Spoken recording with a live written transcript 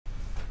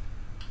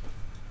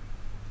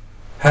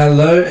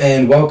Hello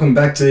and welcome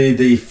back to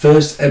the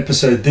first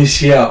episode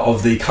this year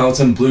of the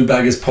Carlton Blue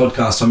Baggers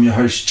podcast. I'm your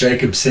host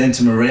Jacob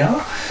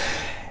Santamaria,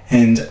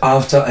 and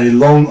after a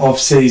long off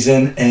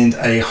season and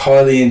a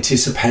highly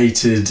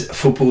anticipated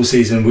football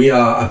season, we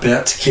are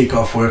about to kick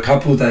off. We're a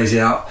couple of days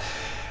out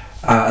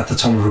at the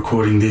time of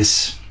recording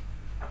this.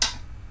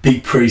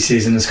 Big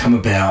pre-season has come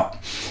about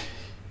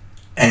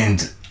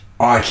and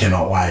I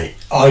cannot wait.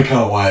 I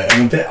can't wait,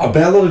 and I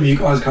bet a lot of you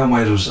guys can't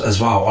wait as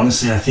well.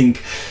 Honestly, I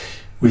think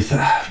with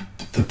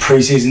the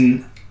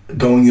pre-season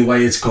going the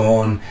way it's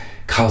gone,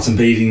 Carlton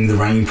beating the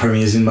reigning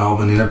premiers in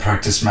Melbourne in a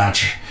practice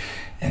match,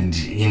 and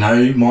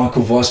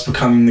Michael Voss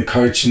becoming the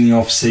coach in the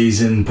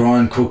off-season,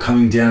 Brian Cook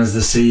coming down as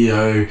the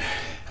CEO,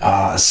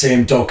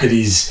 Sam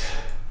Docherty's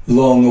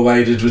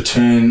long-awaited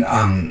return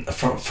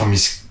from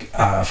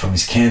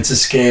his cancer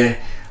scare.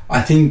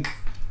 I think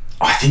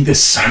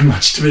there's so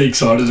much to be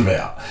excited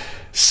about.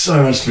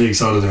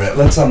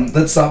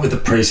 Let's start with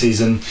the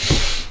pre-season.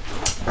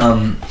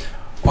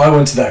 I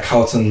went to that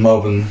Carlton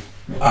Melbourne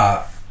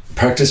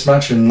practice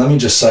match, and let me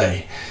just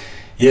say,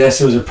 yes,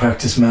 it was a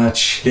practice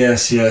match.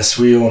 Yes,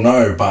 we all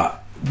know,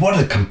 but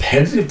what a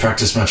competitive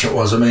practice match it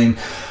was. I mean,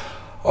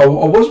 I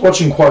was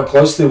watching quite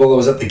closely while I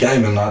was at the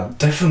game, and I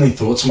definitely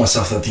thought to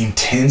myself that the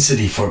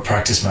intensity for a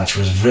practice match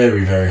was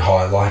very, very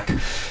high.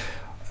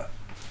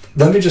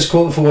 Let me just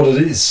call it for what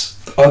it is.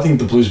 I think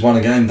the Blues won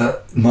a game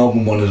that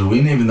Melbourne wanted to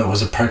win, even though it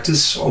was a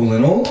practice. All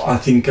in all, I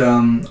think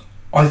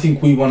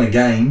we won a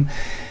game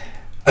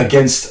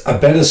against a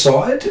better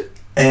side,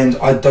 and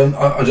I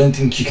don't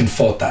think you can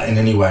fault that in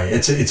any way.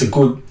 It's a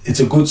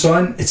good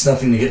sign. It's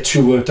nothing to get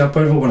too worked up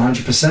over,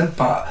 100%.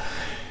 But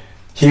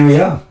here we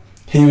are.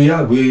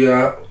 We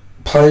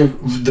play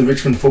the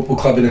Richmond Football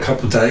Club in a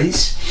couple of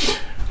days.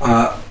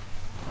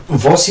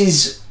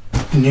 Vossi's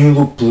new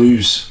look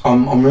Blues,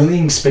 I'm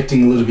really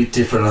expecting a little bit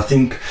different. I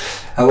think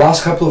our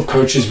last couple of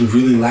coaches, we've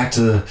really lacked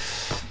a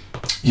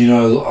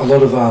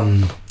lot of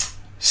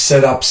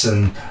setups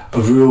and a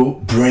real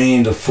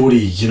brand of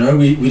footy.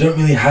 We don't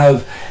really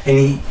have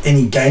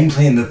any game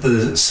plan that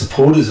the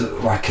supporters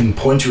can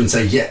point to and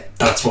say, yeah,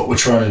 that's what we're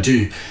trying to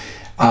do.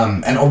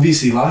 And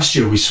obviously last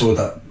year we saw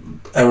that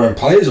our own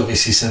players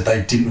obviously said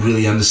they didn't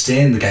really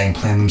understand the game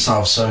plan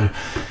themselves. So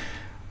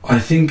I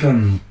think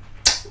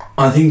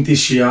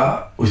this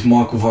year with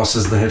Michael Voss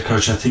as the head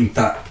coach, I think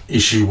that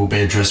issue will be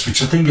addressed,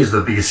 which I think is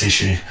the biggest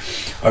issue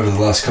over the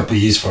last couple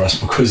of years for us,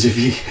 because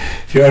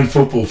if your own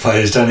football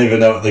players don't even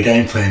know what the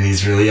game plan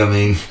is really, I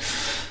mean,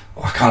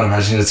 I can't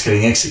imagine it's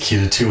getting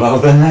executed too well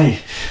then, eh?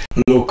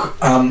 Look,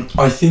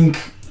 I think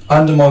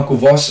under Michael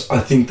Voss, I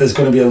think there's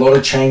going to be a lot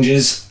of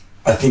changes.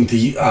 I think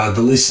the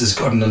list has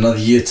gotten another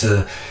year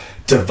to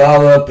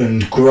develop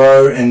and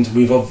grow, and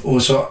we've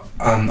also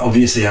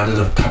obviously added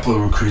a couple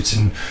of recruits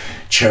in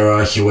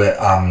Chera, Hewitt,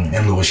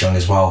 and Lewis Young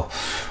as well,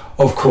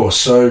 of course.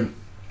 So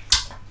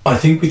I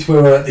think with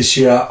where we're at this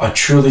year, I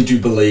truly do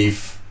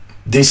believe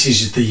this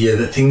is the year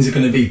that things are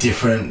going to be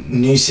different.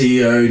 New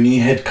CEO,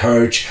 new head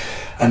coach,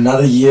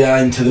 another year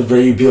into the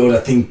rebuild. I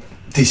think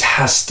this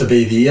has to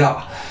be the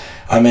year.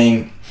 I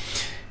mean,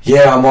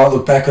 yeah, I might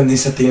look back on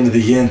this at the end of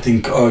the year and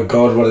think, oh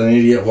God, what an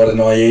idiot, what a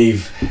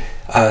naive,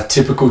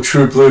 typical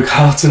true blue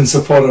Carlton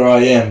supporter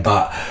I am,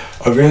 but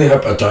I really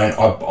hope I don't.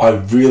 I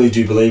really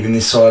do believe in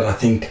this side. I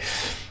think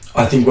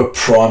we're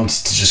primed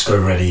to just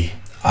go ready.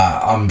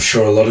 I'm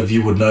sure a lot of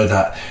you would know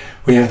that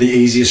we have the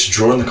easiest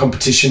draw in the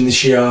competition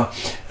this year.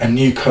 A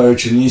new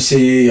coach, a new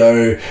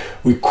CEO.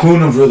 We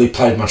couldn't have really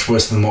played much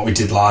worse than what we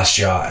did last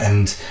year.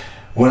 And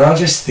when I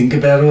just think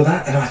about all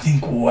that, and I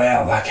think,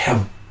 wow,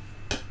 how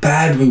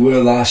bad we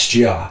were last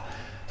year.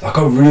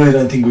 I really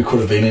don't think we could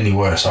have been any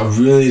worse. I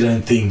really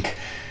don't think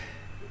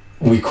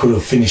we could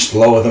have finished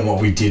lower than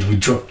what we did. We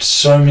dropped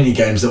so many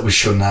games that we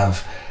shouldn't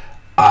have.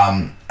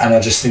 And I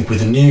just think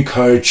with a new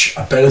coach,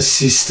 a better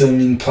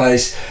system in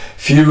place,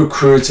 few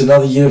recruits,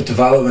 another year of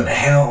development,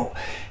 how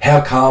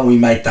can't we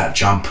make that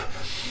jump?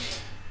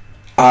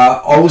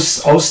 I'll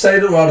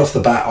state it right off the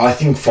bat. I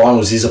think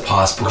finals is a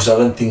pass, because I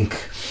don't think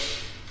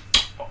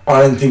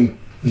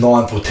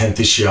 9th or 10th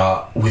this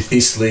year with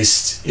this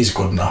list is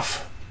good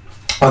enough.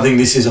 I think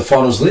this is a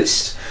finals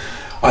list.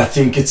 I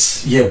think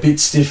it's a bit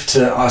stiff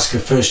to ask a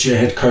first year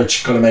head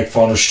coach got to make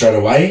finals straight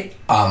away.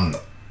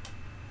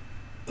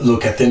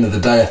 Look, at the end of the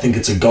day, I think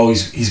it's a goal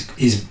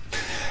he's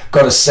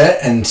got to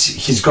set, and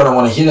he's got to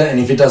want to hit it, and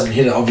if he doesn't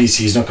hit it,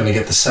 obviously he's not going to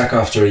get the sack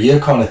after a year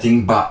kind of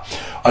thing. But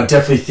I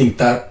definitely think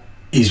that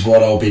is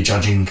what I'll be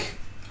judging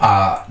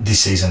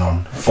this season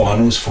on.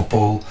 Finals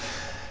football.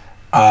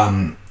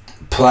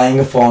 Playing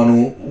a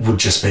final would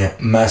just be a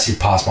massive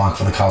pass mark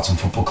for the Carlton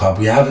Football Club.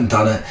 We haven't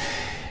done it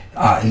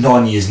in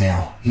 9 years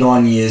now.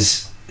 9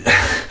 years.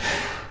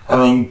 I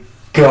mean,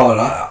 God,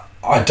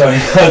 I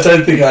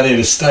don't think I need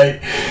to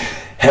state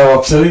how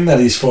upsetting that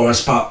is for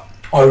us, but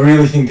I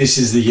really think this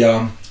is the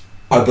year.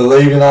 I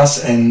believe in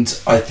us,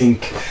 and I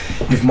think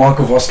if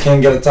Michael Voss can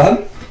get it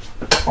done,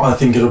 I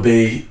think it'll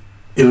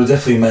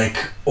definitely make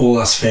all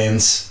us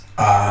fans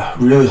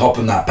really hop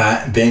on that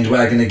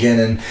bandwagon again.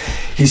 And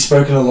he's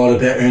spoken a lot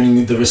about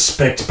earning the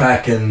respect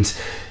back, and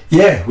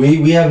Yeah,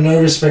 we have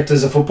no respect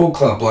as a football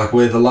club. Like,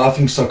 we're the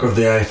laughingstock of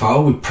the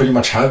AFL. We pretty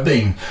much have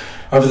been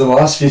over the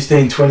last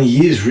 15, 20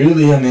 years,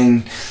 really. I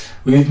mean,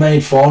 we've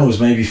made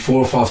finals maybe 4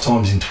 or 5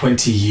 times in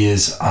 20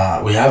 years.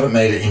 We haven't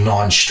made it in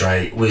 9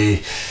 straight. We're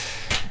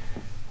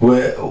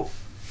at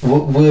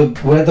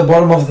the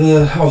bottom of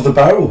the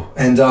barrel,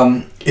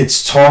 and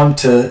it's time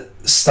to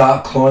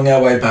start clawing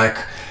our way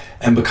back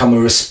and become a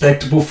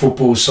respectable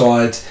football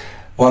side,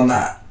 one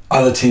that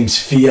other teams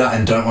fear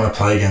and don't want to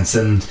play against.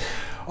 And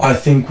I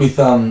think with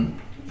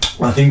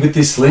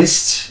this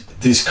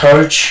list, this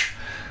coach,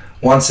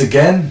 once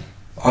again,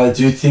 I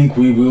do think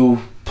we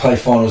will play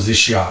finals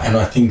this year, and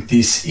I think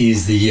this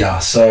is the year.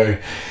 So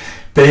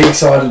be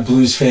excited,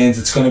 Blues fans.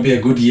 It's going to be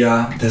a good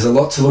year. There's a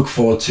lot to look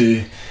forward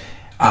to.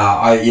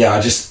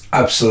 I just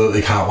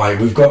absolutely can't wait.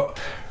 We've got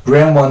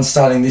round 1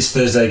 starting this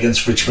Thursday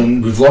against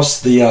Richmond. We've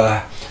lost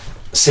the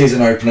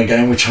season opener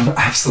game, which I'm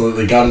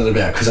absolutely gutted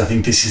about, because I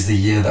think this is the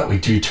year that we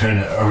do turn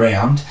it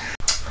around.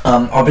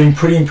 I've been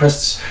pretty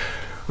impressed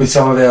with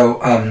some of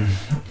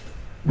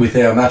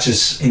our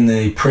matches in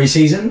the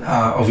pre-season.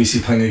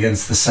 Obviously playing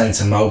against the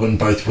Saints and Melbourne,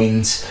 both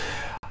wins.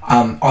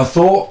 I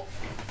thought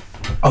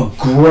a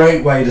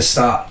great way to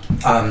start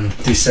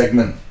this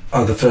segment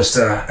of the first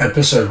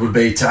episode would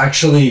be to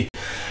actually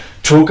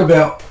talk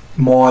about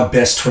my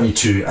best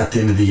 22 at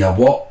the end of the year.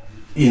 What,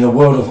 in a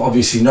world of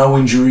obviously no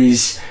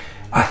injuries,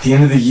 at the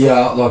end of the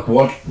year, like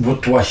what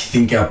do I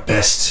think our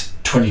best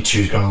 22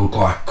 is going to look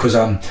like? Because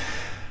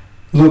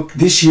look,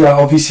 this year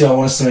obviously I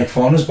want us to make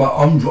finals, but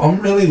I'm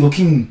really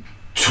looking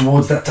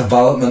towards that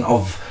development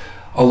of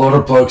a lot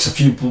of blokes, a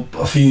few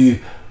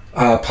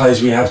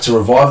players we have to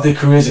revive their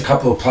careers, a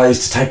couple of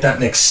players to take that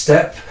next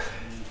step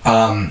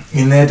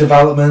in their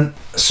development.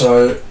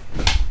 So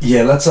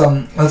yeah, let's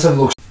have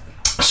a look.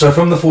 So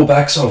from the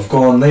fullbacks, I've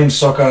gone Liam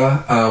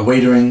Soccer,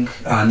 Wiedering,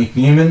 Nick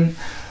Newman.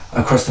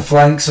 Across the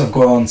flanks, I've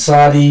gone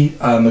Sardi,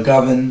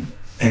 McGovern,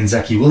 and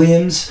Zachy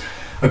Williams.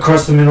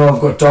 Across the middle,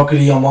 I've got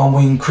Doherty on one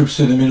wing, Cripps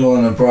through the middle,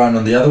 and O'Brien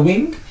on the other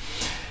wing.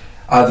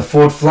 The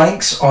forward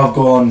flanks, I've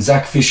gone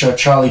Zach Fisher,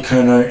 Charlie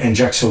Curnow, and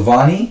Jack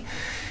Silvani.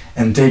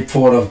 And deep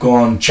forward, I've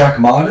gone Jack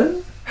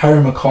Martin,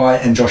 Harry Mackay,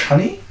 and Josh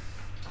Honey.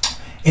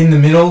 In the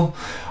middle,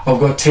 I've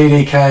got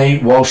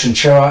TDK, Walsh, and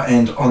Chera,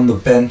 and on the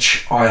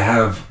bench, I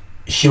have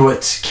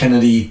Hewitt,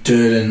 Kennedy,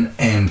 Durden,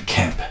 and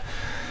Kemp.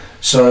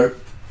 So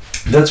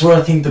that's where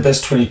I think the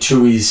best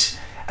 22 is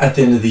at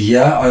the end of the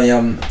year.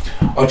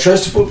 I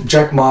chose to put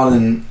Jack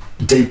Martin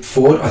deep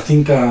forward. I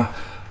think I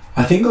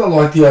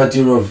like the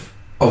idea of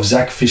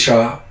Zach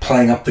Fisher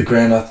playing up the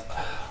ground.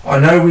 I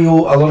know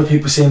a lot of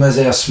people see him as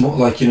our small,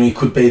 like, he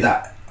could be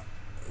that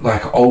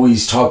like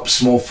always type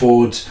small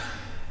forward,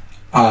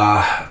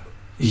 but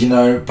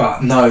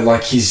no,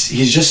 like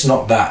he's just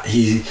not that.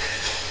 He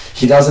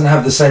doesn't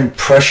have the same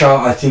pressure,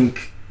 I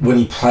think, when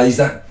he plays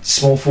that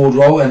small forward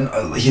role, and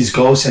his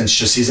goal sense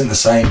just isn't the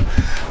same.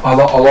 I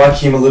like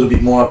him a little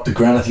bit more up the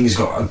ground. I think he's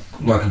got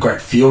a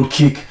great field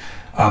kick,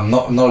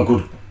 not a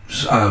good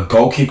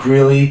goal kick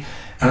really,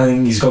 and I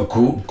think he's got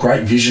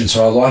great vision,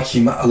 so I like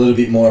him a little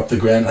bit more up the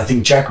ground. I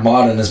think Jack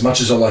Martin, as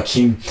much as I like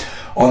him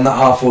on the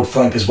half forward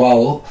flank as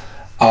well,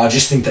 I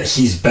just think that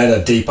he's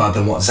better deeper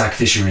than what Zach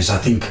Fisher is. I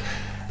think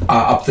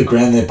up the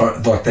ground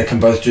they can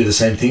both do the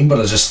same thing, but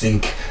I just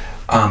think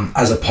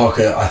as a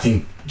pocket, I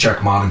think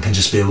Jack Martin can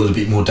just be a little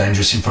bit more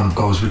dangerous in front of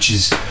goals, which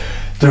is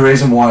the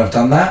reason why I've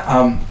done that.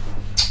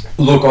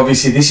 Look,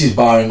 obviously this is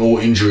barring all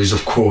injuries,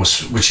 of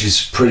course, which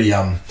is pretty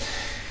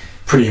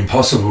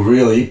impossible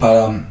really,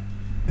 but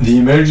the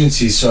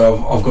emergencies,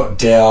 so I've got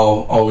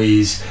Dow,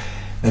 always,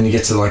 then you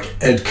get to like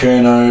Ed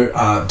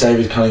Curnow,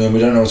 David Cunningham, we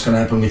don't know what's going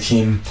to happen with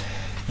him.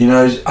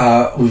 We've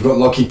got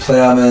Lockie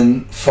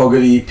Plowman,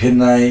 Fogarty,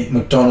 Pidney,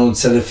 McDonald,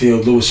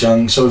 Setterfield, Lewis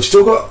Young, so we've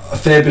still got a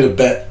fair bit of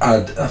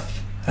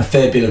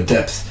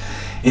depth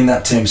in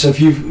that team. So if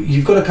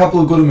you've got a couple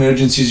of good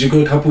emergencies, you've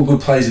got a couple of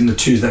good players in the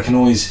twos that can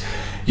always,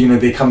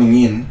 be coming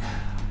in.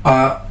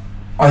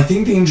 I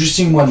think the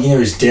interesting one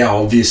here is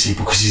Dow, obviously,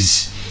 because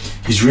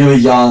he's really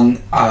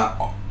young.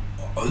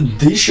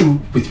 The issue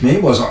with me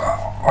was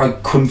I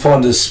couldn't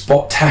find a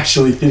spot to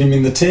actually fit him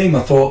in the team. I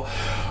thought,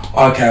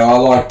 okay, I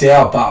like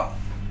Dow, but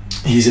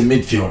he's a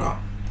midfielder.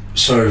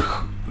 So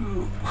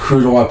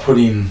who do I put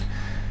in?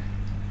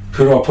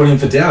 Who do I put in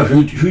for Dow?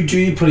 Who do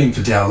you put in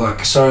for Dow?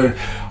 So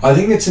I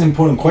think it's an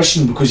important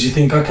question, because you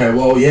think, okay,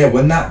 well, yeah,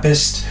 when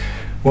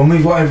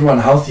we've got everyone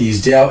healthy,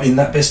 is Dow in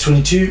that best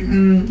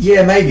 22?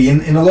 Yeah, maybe.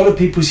 In a lot of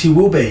people's, he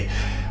will be.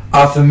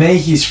 For me,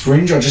 he's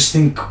fringe. I just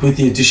think with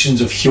the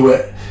additions of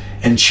Hewitt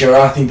and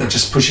Chera, I think that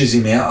just pushes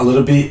him out a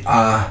little bit.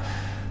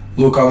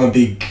 Look, I'm a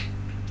big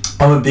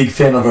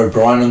fan of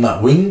O'Brien on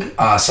that wing.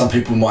 Some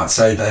people might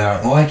say they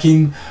don't like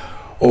him.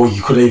 Or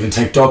you could even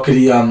take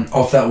Doherty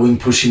off that wing,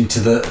 push him to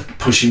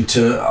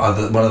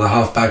either one of the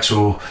halfbacks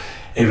or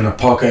even a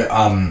pocket,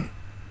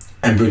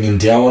 and bring him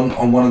down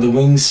on one of the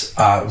wings.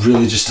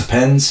 Really just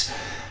depends.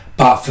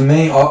 But for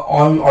me,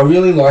 I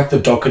really like the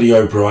Doherty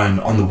O'Brien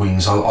on the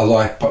wings. I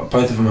like both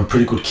of them are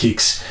pretty good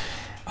kicks,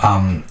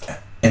 and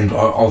and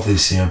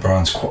obviously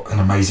O'Brien's quite an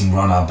amazing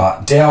runner,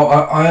 but Dow,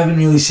 I haven't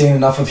really seen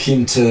enough of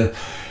him to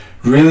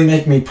really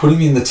make me put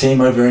him in the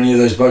team over any of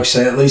those blokes.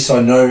 So at least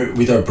I know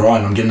with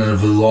O'Brien I'm getting a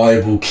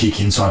reliable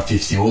kick inside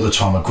 50 all the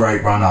time, a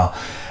great runner.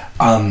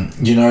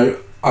 You know,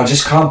 I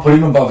just can't put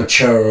him above a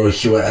Chera or a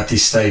Hewitt at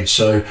this stage.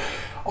 So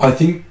I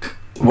think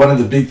one of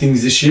the big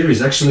things this year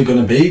is actually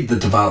going to be the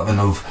development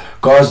of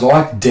guys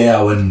like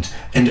Dow and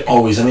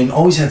Always. I mean,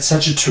 Always had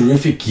such a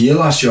terrific year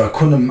last year. I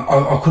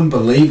couldn't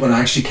believe when I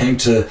actually came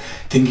to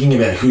thinking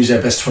about who's our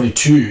best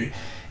 22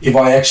 if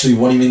I actually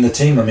want him in the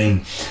team. I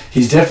mean,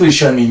 he's definitely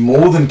shown me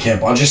more than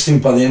Kemp. I just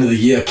think by the end of the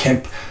year,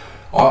 Kemp,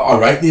 I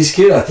rate this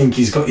kid. I think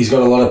he's got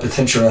a lot of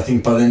potential, and I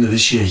think by the end of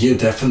this year he'll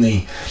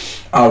definitely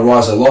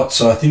rise a lot.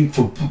 So I think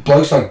for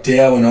blokes like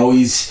Dow and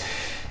Always,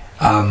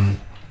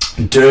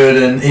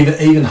 Dirt and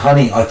even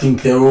Honey, I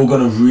think they're all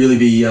going to really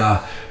be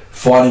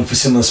fighting for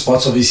similar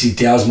spots. Obviously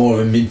Dow's more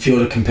of a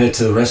midfielder compared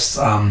to the rest,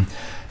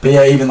 but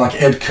yeah, even like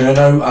Ed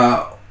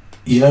Curnow,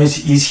 you know,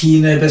 is he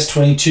in their best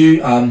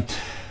 22?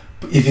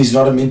 If he's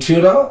not a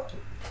midfielder,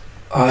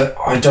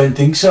 I don't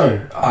think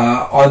so.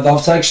 I'd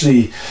love to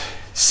actually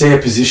see a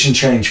position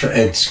change for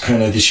Ed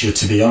Curnow this year,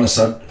 to be honest.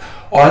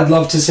 I'd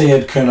love to see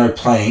Ed Curnow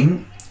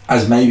playing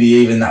as maybe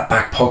even that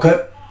back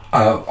pocket.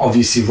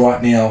 Obviously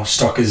right now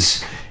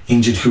Stocker's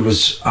injured, who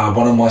was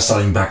one of my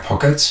starting back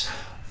pockets.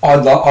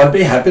 I'd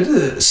be happy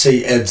to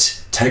see Ed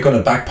take on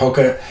a back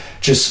pocket,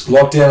 just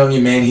lock down on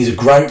your man. He's a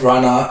great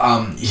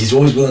runner. He's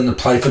always willing to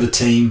play for the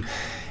team.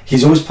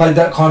 He's always played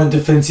that kind of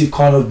defensive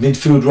kind of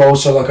midfield role.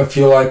 So like I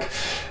feel like,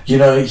 you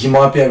know, he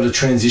might be able to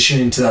transition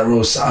into that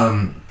role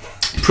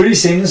pretty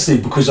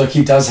seamlessly, because like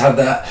he does have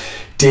that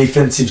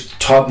defensive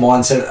type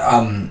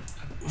mindset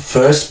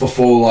first,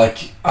 before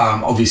like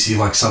obviously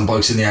like some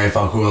blokes in the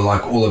AFL who are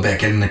like all about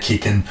getting a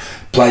kick and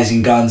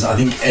blazing guns. I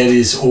think Ed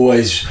is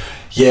always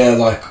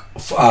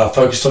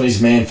focused on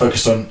his man,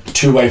 focused on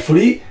two-way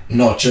footy,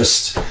 not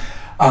just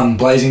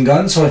blazing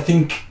guns. So I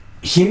think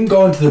him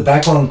going to the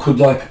back line could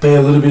like be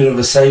a little bit of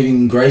a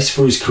saving grace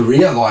for his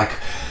career, like,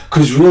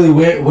 because really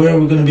where are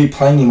we going to be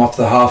playing him off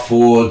the half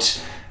forward,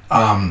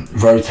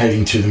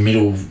 rotating to the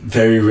middle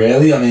very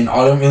rarely. I mean,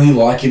 I don't really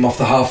like him off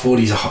the half forward.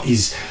 He's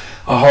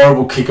a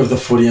horrible kick of the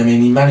footy. I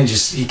mean, he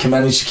can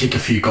manage to kick a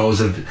few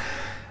goals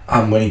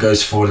when he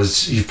goes forward,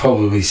 as you've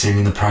probably seen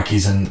in the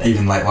Prackies, and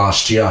even late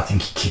last year I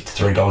think he kicked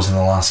 3 goals in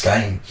the last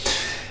game.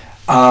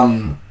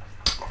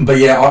 But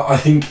yeah, I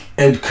think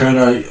Ed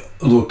Curnow,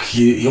 look,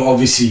 he'll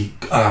obviously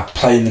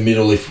play in the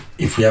middle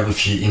if we have a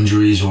few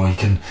injuries, or he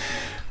can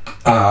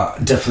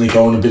definitely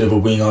go on a bit of a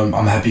wing.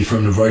 I'm happy for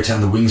him to rotate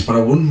on the wings, but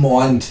I wouldn't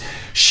mind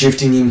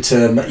shifting him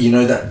to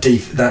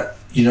that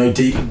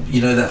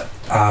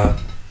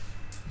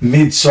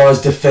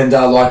mid-sized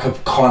defender, like a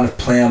kind of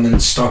Plowman,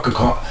 Stocker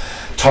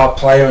type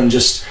player, and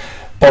just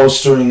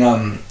bolstering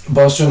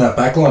that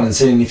back line and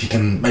seeing if he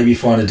can maybe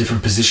find a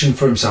different position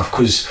for himself,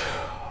 because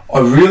I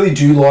really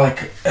do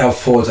like our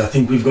forwards. I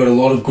think we've got a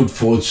lot of good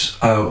forwards,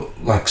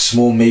 like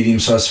small,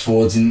 medium-sized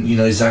forwards, in, you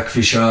know, Zach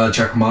Fisher,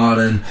 Jack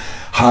Martin,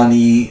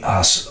 Honey,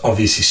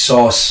 obviously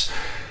Sauce,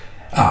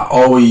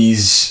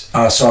 Always.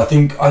 So I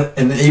think,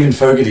 and even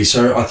Fogarty.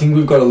 So I think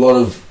we've got a lot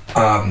of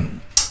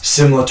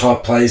similar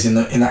type players in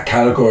that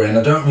category, and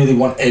I don't really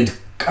want Ed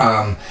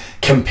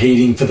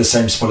competing for the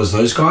same spot as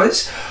those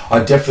guys.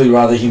 I'd definitely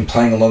rather him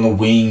playing along a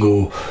wing,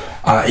 or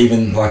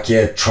even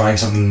trying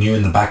something new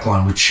in the back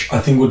line, which I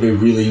think would be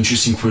really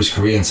interesting for his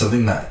career and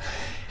something that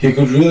he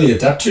could really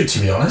adapt to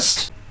be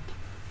honest.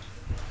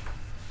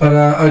 But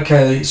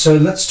okay, so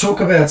let's talk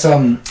about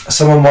some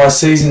of my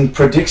season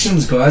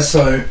predictions, guys.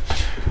 So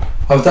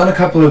I've done a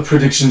couple of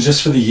predictions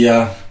just for the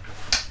year.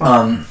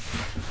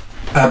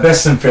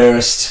 Best and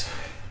fairest.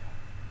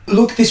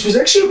 Look, this was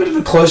actually a bit of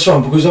a close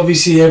one, because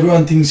obviously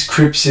everyone thinks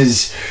Cripps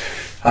is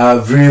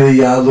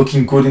really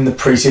looking good in the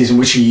preseason,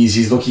 which he is.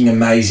 He's looking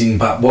amazing,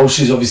 but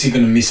Walsh is obviously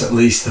going to miss at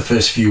least the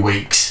first few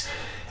weeks.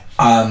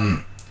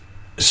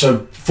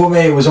 So for me,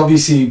 it was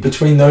obviously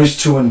between those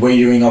two and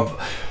Wiedering.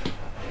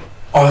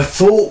 I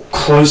thought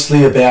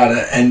closely about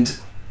it, and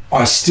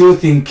I still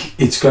think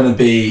it's going to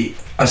be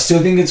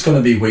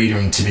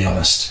Wiedering, to be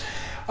honest.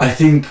 I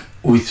think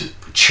with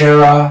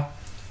Chera,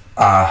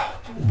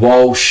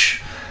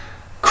 Walsh,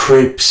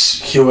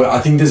 Cripps, Hewitt, I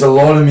think there's a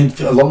lot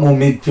more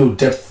midfield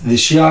depth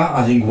this year.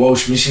 I think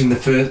Walsh missing the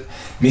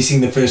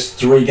first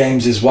 3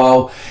 games as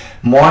well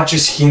might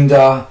just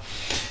hinder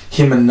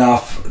him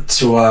enough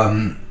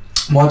to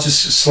might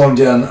just slow him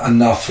down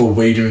enough for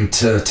Wiedering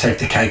to take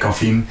the cake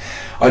off him.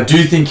 I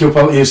do think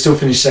he'll still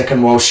finish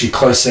second, Walsh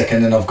close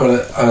second, and I've got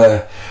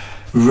a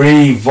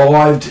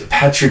revived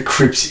Patrick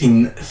Cripps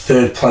in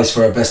 3rd place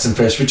for our best and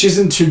first, which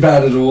isn't too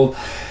bad at all.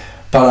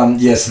 But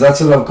so that's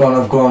what I've gone.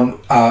 I've gone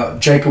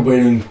Jacob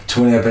Wiedering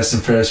to win our best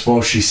and fairest,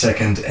 Walsh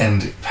second,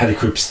 and Paddy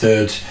Cripps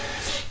 3rd.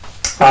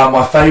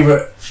 My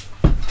favourite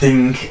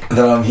thing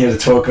that I'm here to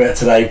talk about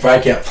today,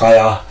 breakout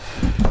player.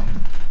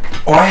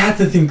 I had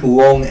to think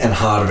long and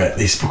hard about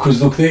this,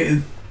 because look,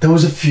 there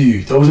was a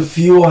few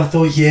I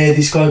thought, yeah,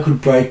 this guy could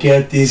break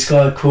out, this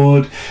guy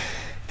could.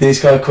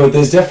 There's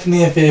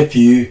definitely a fair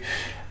few.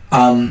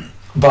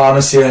 But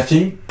honestly, I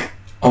think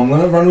I'm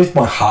going to run with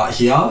my heart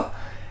here.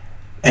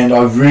 And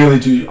I really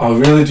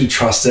do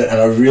trust it,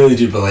 and I really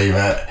do believe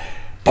it.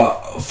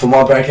 But for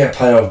my breakout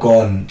player, I've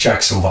gone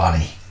Jack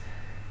Silvani.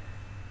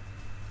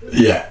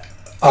 Yeah.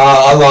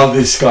 I love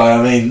this guy.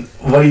 I mean,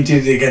 what he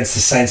did against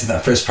the Saints in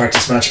that first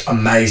practice match,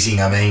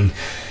 amazing. I mean,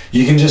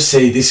 you can just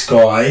see this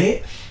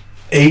guy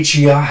each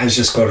year has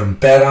just gotten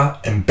better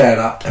and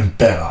better and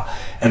better.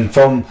 And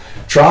from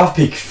draft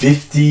pick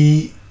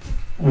 50,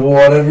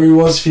 whatever he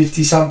was,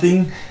 50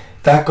 something,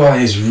 that guy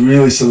has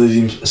really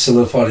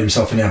solidified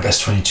himself in our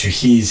best 22.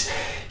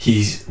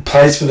 He's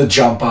plays for the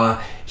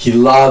jumper. He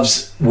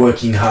loves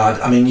working hard.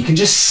 I mean, you can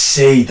just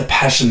see the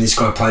passion this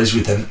guy plays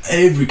with, and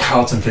every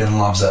Carlton fan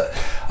loves it.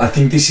 I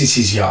think this is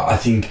his year. I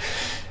think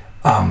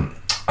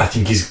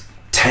his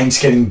tank's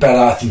getting better.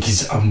 I think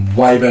he's a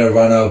way better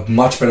runner,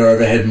 much better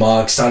overhead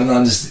mark, starting to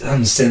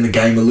understand the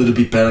game a little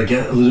bit better,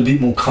 get a little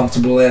bit more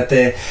comfortable out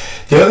there.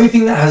 The only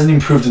thing that hasn't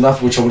improved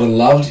enough, which I would have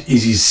loved,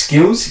 is his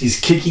skills. His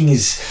kicking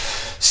is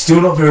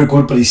still not very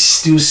good, but he's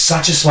still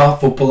such a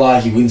smart footballer.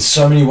 He wins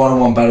so many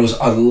one-on-one battles.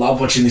 I love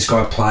watching this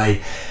guy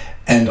play.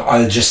 And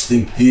I just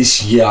think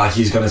this year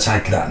he's going to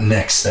take that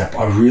next step.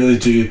 I really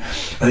do.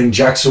 I think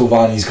Jack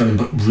Silvani is going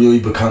to really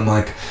become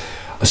like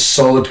a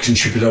solid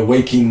contributor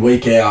week in,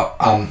 week out.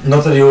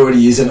 Not that he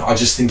already isn't. I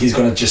just think he's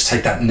going to just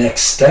take that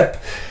next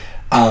step.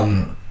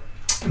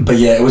 But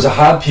yeah, it was a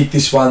hard pick,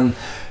 this one.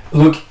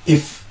 Look,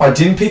 if I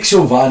didn't pick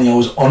Silvani, I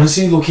was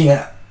honestly looking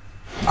at...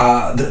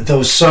 there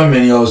was so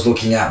many I was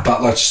looking at,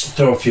 but like just to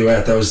throw a few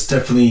out, there was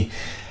definitely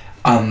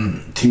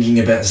thinking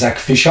about Zach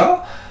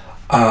Fisher.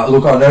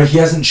 Look, I know he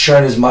hasn't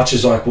shown as much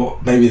as like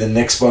what maybe the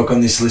next bloke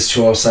on this list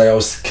who I'll say I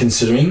was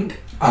considering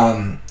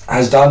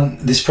has done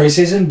this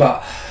preseason,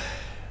 but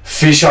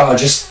Fisher, I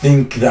just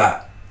think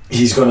that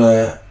he's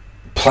gonna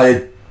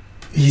play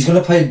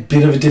a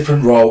bit of a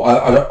different role.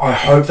 I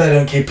hope they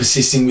don't keep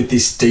persisting with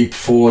this deep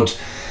forward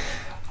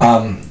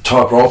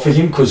type role for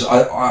him, because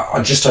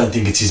I just don't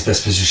think it's his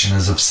best position,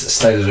 as I've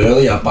stated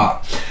earlier.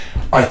 But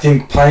I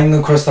think playing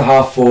across the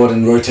half forward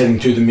and rotating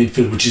through the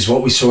midfield, which is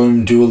what we saw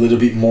him do a little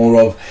bit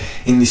more of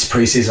in this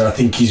preseason, I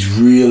think he's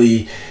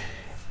really...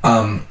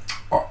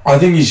 I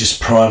think he's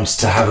just primed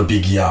to have a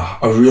big year.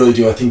 I really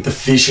do. I think the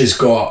Fish has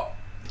got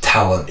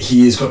talent.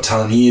 He has got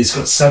talent. He has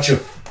got such a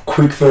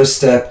quick first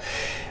step.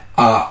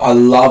 I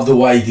love the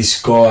way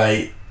this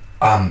guy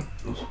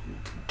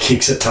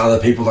kicks it to other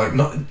people. Like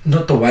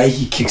not the way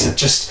he kicks it,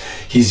 just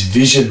his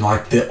vision,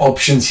 like the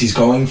options he's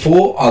going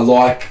for. I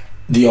like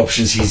the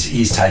options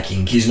he's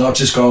taking. He's not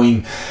just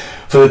going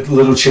for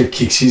little chip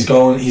kicks. He's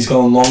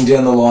going long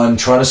down the line,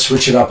 trying to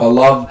switch it up. I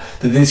love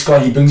that this guy,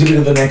 he brings a bit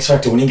of an X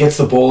factor. When he gets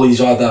the ball, he's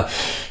either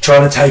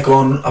trying to take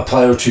on a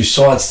player or two,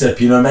 sidestep,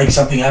 make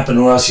something happen,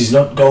 or else he's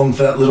not going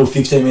for that little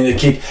 15-metre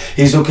kick.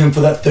 He's looking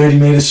for that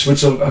 30-metre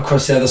switch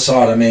across the other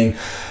side. I mean,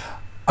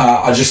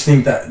 I just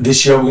think that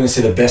this year we're going to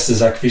see the best of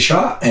Zach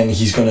Fisher, and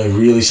he's going to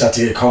really start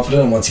to get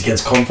confident, and once he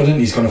gets confident,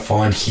 he's going to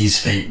find his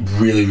feet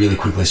really, really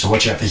quickly. So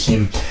watch out for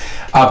him.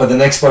 But the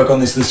next bloke on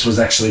this list was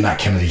actually Matt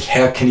Kennedy.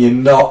 How can you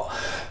not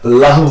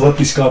love what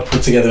this guy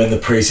put together in the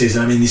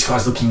preseason? I mean, this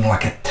guy's looking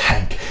like a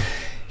tank.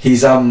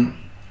 He's kind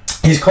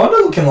of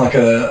looking like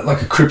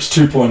a Cripps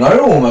 2.0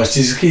 almost.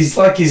 He's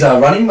like his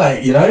running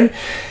mate,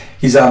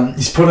 He's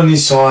put on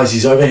his size,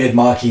 his overhead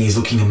marking, he's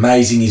looking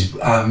amazing. He's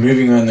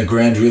moving around the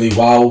ground really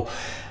well.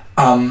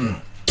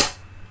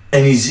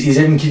 And he's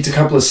even kicked a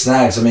couple of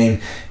snags. I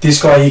mean,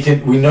 this guy,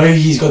 we know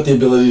he's got the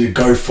ability to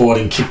go forward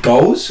and kick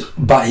goals,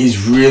 but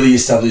he's really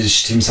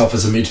established himself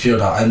as a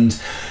midfielder.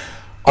 And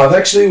I've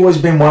actually always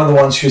been one of the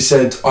ones who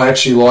said I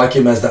actually like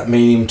him as that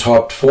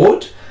medium-typed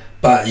forward.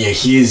 But yeah,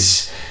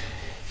 he's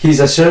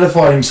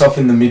certified himself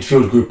in the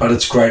midfield group, but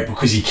it's great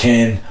because he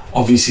can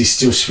obviously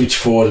still switch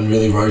forward and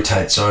really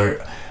rotate. So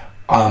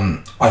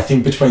I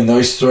think between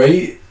those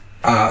three,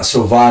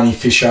 Silvani,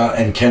 Fisher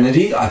and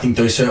Kennedy, I think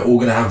those two are all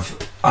going to have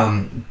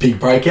big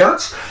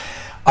breakouts.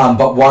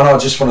 But one I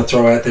just want to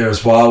throw out there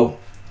as well,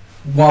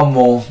 one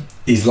more,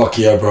 is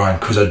Lockie O'Brien,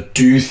 because I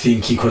do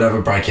think he could have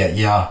a breakout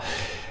year.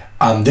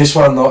 This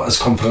one I'm not as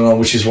confident on,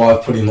 which is why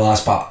I've put him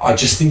last, but I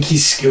just think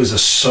his skills are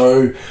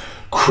so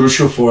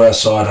crucial for our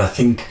side. I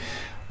think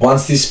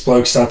once this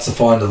bloke starts to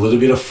find a little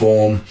bit of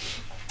form,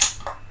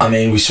 I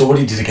mean, we saw what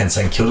he did against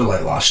St Kilda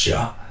late last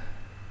year.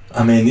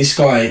 I mean, this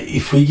guy,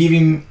 if we give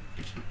him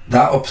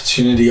that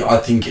opportunity, I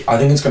think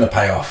it's going to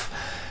pay off.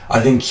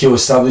 I think he'll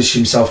establish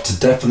himself to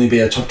definitely be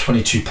a top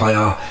 22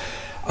 player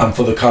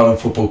for the Carlton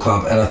Football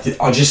Club, and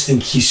I just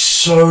think he's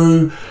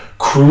so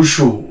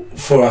crucial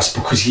for us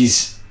because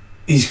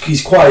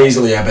he's quite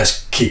easily our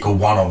best kicker,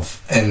 one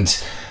of,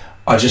 and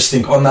I just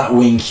think on that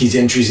wing, his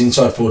entries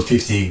inside forward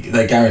 50,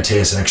 they guarantee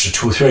us an extra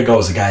 2 or 3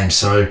 goals a game.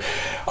 So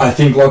I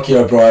think Lockie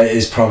O'Brien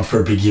is primed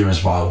for a big year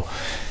as well.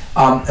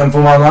 And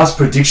for my last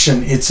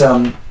prediction, it's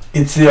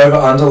the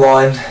over-under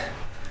line,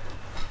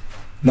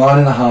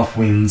 9.5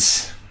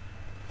 wins.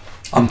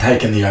 I'm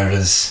taking the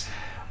overs.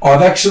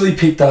 I've actually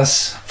picked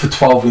us for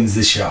 12 wins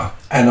this year,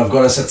 and I've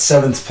got us at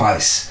 7th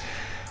place.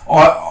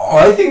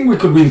 I think we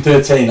could win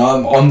 13.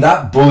 I'm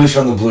that bullish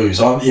on the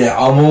Blues.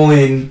 I'm all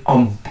in.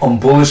 I'm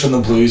bullish on the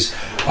Blues.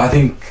 I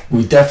think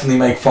we definitely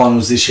make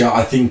finals this year.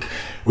 I think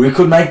we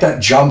could make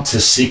that jump to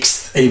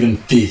 6th, even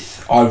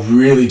 5th. I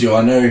really do.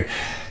 I know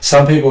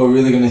some people are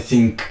really going to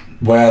think,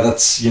 wow,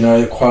 that's,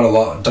 quite a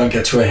lot. Don't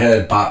get too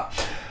ahead.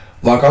 But,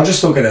 I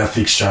just look at our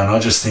fixture and I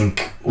just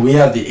think we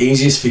have the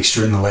easiest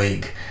fixture in the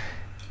league.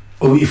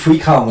 If we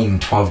can't win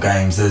 12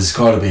 games, there's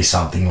got to be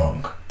something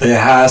wrong. There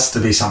has to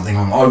be something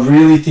wrong. I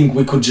really think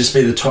we could just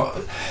be the top.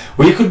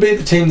 We could be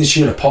the team this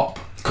year to pop.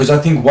 Because I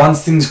think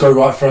once things go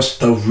right for us,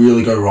 they'll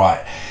really go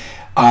right.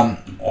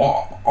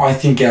 I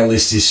think our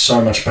list is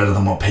so much better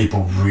than what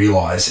people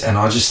realise. And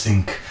I just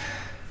think,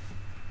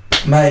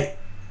 mate,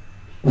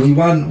 we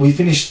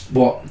finished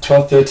 12th,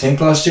 13th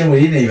last year, and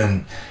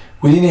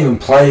we didn't even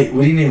play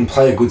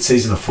a good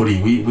season of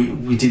footy.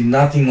 We did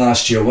nothing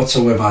last year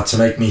whatsoever to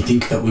make me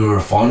think that we were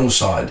a final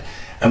side,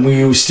 and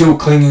we were still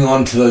clinging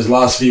on to those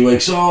last few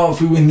weeks. Oh,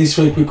 if we win this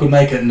week we could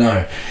make it.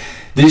 No,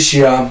 this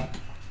year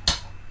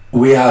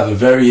we have a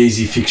very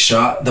easy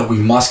fixture that we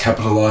must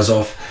capitalise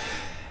off,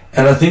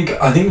 and I think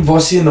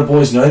Vossi and the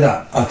boys know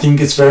that. I think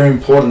it's very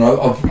important.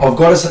 I've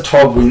got us at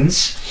 12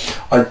 wins.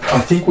 I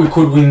think we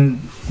could win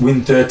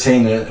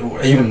 13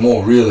 or even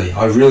more. Really,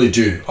 I really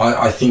do.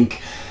 I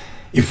think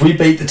if we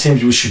beat the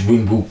teams we should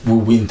win, we'll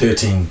win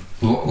 13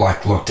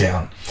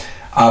 lockdown.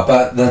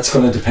 But that's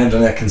going to depend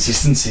on our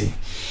consistency.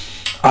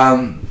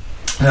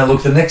 Now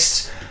look, the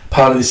next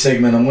part of this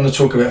segment, I'm going to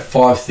talk about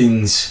 5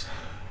 things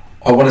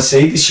I want to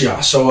see this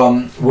year.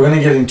 So we're going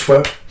to get into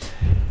it.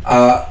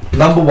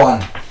 Number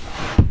 1,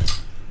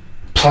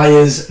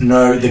 players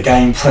know the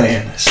game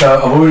plan. So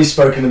I've already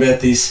spoken about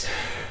this.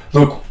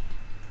 Look,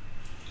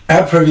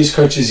 our previous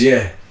coaches,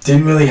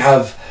 didn't really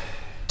have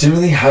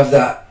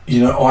that,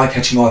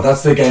 eye-catching eye.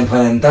 That's their game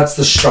plan. That's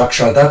the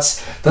structure.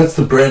 That's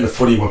the brand of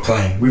footy we're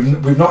playing.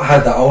 We've not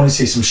had that. I want to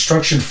see some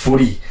structured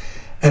footy,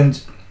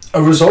 and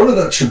a result of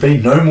that should be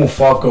no more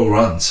 5-goal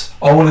runs.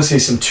 I want to see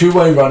some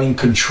 2-way running,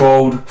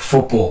 controlled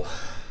football.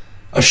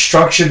 A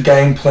structured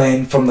game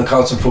plan from the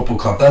Carlton Football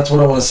Club. That's what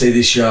I want to see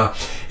this year.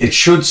 It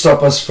should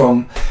stop us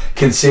from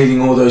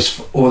conceding all those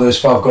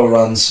 5-goal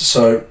runs.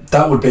 So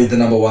that would be the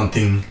number 1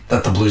 thing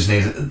that the Blues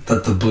need,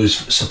 that the Blues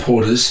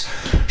supporters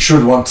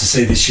should want to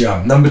see this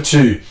year. Number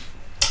 2,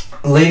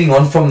 leading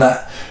on from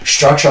that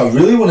structure, I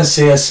really want to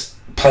see us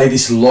play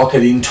this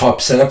lock-it-in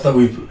type setup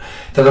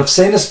that I've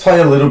seen us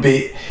play a little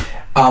bit.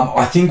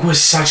 I think we're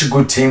such a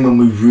good team when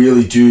we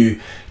really do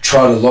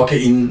try to lock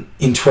it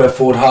into our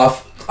forward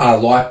half.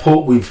 Like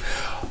Port,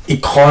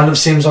 it kind of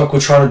seems like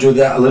we're trying to do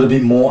that a little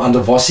bit more under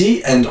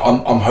Vossi, and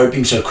I'm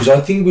hoping so, because I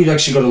think we've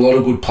actually got a lot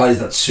of good players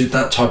that suit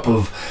that type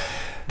of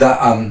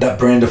that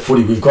brand of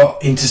footy. We've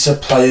got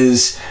intercept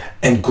players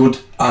and good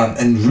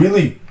and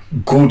really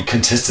good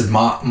contested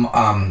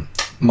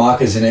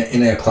markers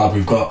in our club.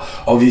 We've got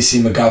obviously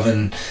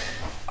McGovern,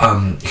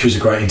 who's a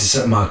great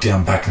intercept mark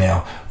down back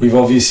now. We've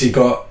obviously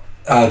got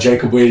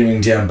Jacob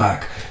Wiedering down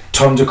back.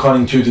 Tom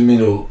DeConning through the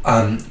middle.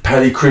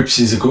 Paddy Cripps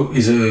is a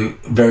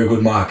very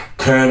good mark.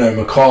 Kerno,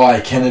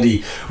 Mackay,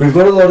 Kennedy. We've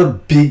got a lot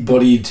of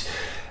big-bodied,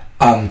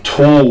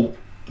 tall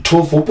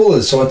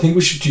footballers. So I think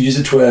we should use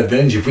it to our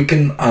advantage. If we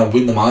can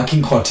win the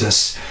marking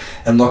contest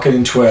and lock it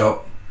into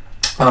our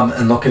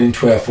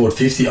forward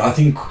 50, I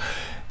think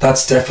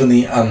that's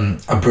definitely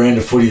a brand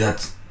of footy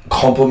that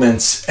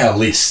complements our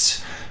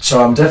list.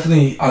 So I'm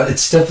definitely,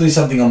 it's definitely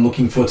something I'm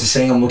looking forward to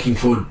seeing. I'm looking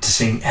forward to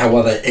seeing how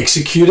well they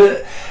execute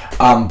it.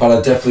 But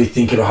I definitely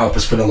think it'll help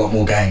us win a lot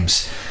more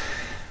games.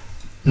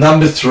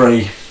 Number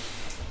 3,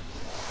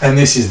 and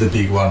this is the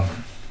big one,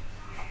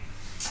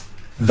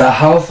 the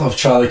health of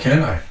Charlie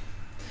Curnow.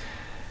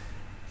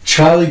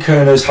 Charlie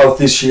Curnow's health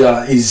this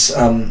year is,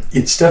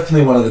 it's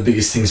definitely one of the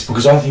biggest things,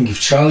 because I think if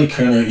Charlie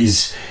Curnow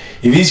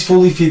if he's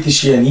fully fit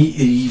this year and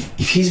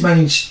if he's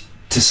managed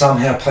to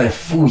somehow play a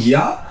full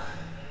year,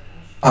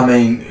 I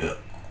mean,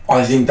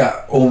 I think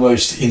that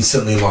almost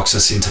instantly locks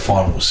us into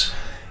finals.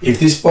 If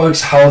this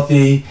bloke's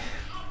healthy,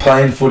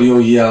 playing footy all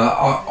year,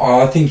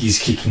 I think he's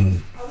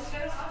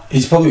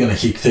probably going to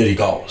kick 30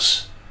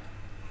 goals.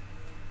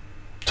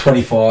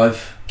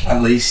 25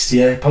 at least,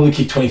 probably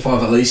kick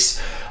 25 at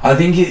least. I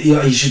think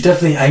he should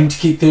definitely aim to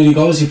kick 30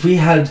 goals. If we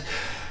had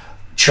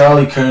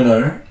Charlie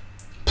Curnow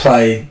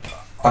play,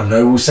 I don't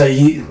know, we'll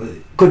say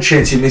good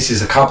chance he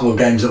misses a couple of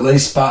games at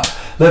least, but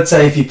let's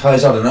say if he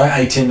plays,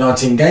 18,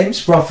 19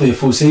 games, roughly a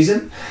full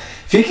season,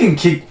 if he can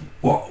kick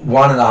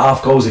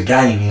 1.5 goals a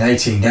game in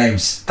 18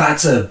 games,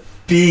 that's a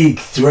big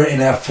threat in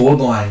our forward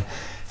line.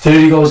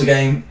 30 goals a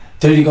game,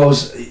 30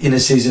 goals in a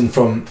season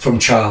from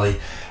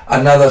Charlie,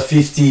 another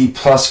 50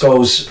 plus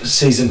goals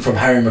season from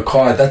Harry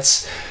Mackay.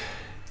 That's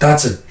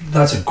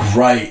a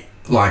great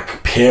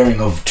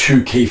pairing of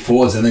 2 key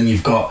forwards, and then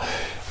you've got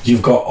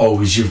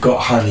Always, you've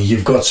got Honey,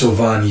 you've got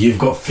Silvani, you've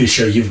got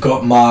Fisher, you've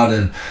got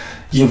Martin,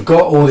 you've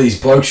got all these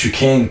blokes who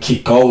can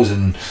kick goals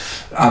and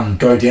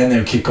go down there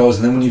and kick goals.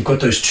 And then when you've got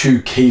those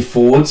 2 key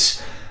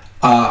forwards,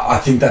 I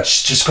think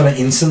that's just going to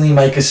instantly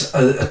make us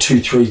a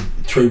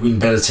 2-3 win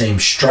better team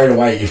straight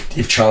away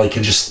if Charlie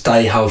can just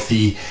stay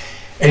healthy.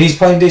 And he's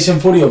playing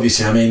decent footy,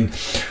 obviously. I mean,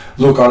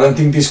 look, I don't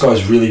think this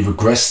guy's really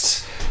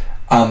regressed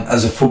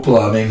as a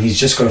footballer. I mean, he's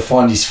just got to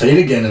find his feet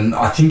again, and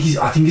I think he's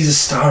a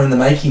star in the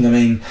making. I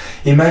mean,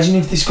 imagine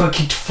if this guy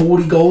kicked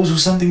 40 goals or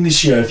something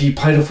this year, if he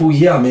played a full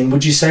year. I mean,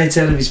 would you say it's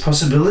out of his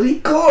possibility?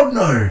 God,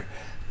 no.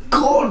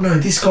 God, no.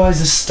 This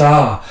guy's a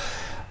star.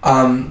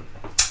 I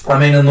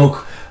mean, and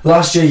look,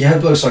 last year you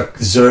had blokes like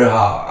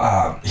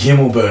Zerha,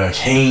 Himmelberg,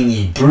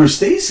 Heaney, Bruce.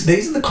 These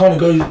are the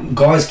kind of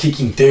guys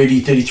kicking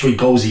 30, 33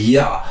 goals a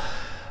year.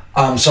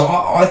 So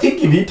I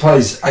think if he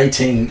plays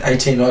 18,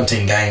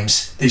 19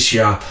 games this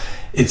year,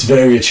 it's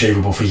very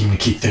achievable for him to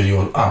kick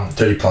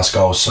 30 plus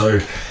goals. So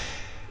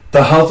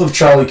the health of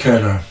Charlie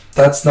Curnow,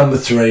 that's number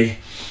 3.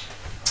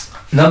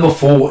 Number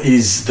 4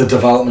 is the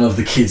development of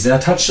the kids. Now, I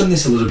touched on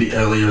this a little bit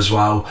earlier as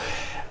well.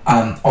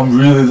 I'm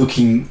really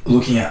looking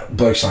at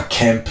blokes like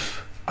Kemp,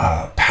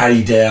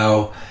 Paddy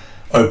Dow,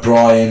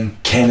 O'Brien,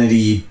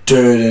 Kennedy,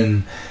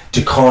 Durden,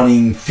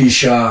 DeConning,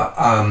 Fisher,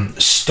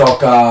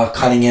 Stocker,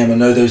 Cunningham. I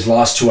know those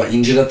last 2 are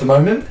injured at the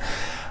moment.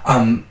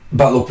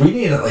 But look, we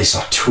need at least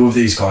like 2 of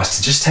these guys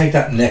to just take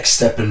that next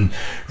step and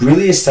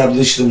really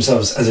establish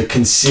themselves as a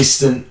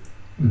consistent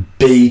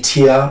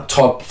B-tier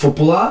type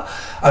footballer.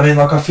 I mean,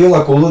 like, I feel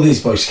like all of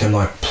these blokes can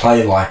like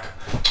play like,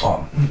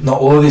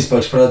 not all of these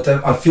blokes, but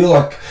I feel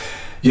like,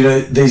 you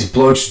know, these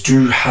blokes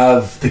do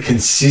have the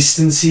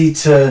consistency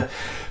to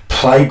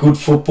play good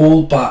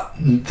football, but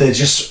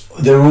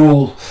they're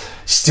all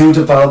still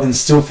developing,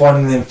 still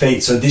finding their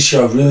feet. So this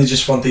year I really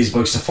just want these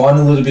blokes to find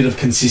a little bit of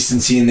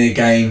consistency in their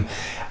game,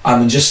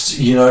 and just,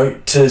 you know,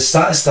 to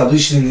start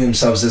establishing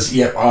themselves as,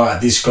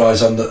 this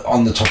guy's on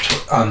the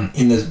top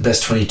in the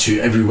best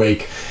 22 every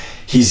week.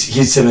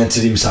 He's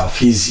cemented himself.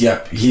 He's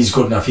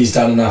good enough. He's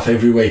done enough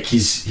every week.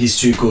 He's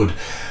too good.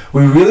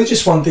 We really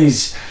just want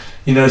these,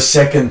 you know,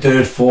 2nd,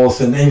 3rd, 4th,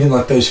 and even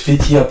like those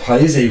 5th year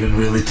players even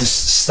really to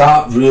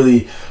start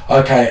really,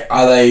 okay,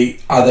 are they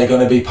going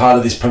to be part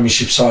of this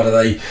premiership side?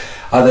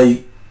 Are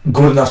they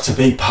good enough to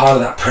be part of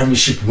that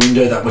premiership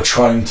window that we're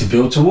trying to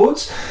build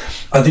towards?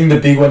 I think the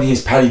big one here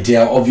is Paddy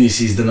Dow.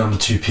 Obviously, he's the number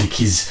 2 pick.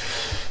 He's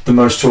the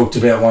most talked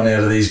about one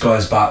out of these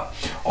guys, but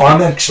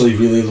I'm actually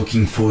really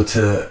looking forward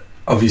to,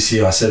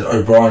 obviously I said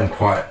O'Brien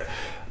quite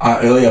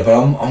earlier, but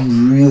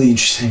I'm really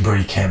interested in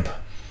Brody Kemp.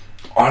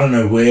 I don't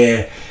know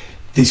where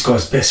this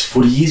guy's best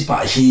footy is,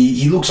 but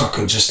he looks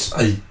like just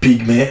a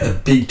big man, a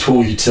big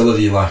tall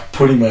utility. Like,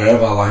 put him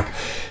wherever. Like,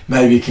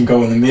 maybe he can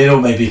go in the middle,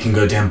 maybe he can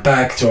go down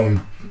back, throw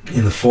him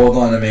in the forward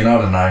line. I mean, I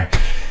don't know.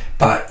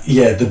 But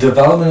yeah, the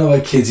development of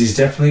our kids is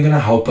definitely going to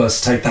help us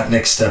take that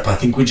next step. I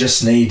think we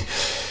just need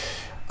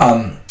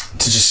to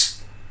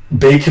just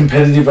be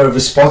competitive over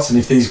spots, and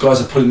if these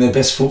guys are putting their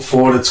best foot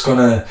forward, it's going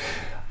to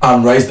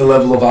raise the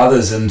level of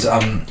others. And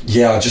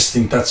I just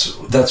think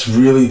that's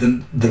really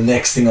the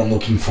next thing I'm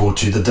looking forward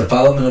to, the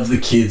development of the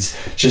kids,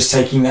 just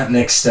taking that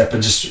next step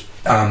and just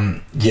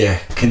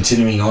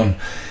continuing on.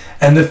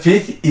 And the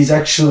 5th is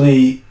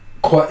actually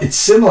it's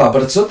similar,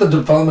 but it's not the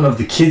development of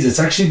the kids, it's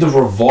actually the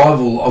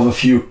revival of a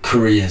few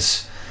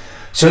careers.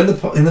 So in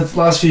the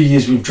last few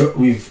years,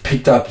 we've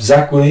picked up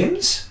Zach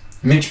Williams,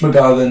 Mitch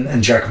McGovern,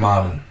 and Jack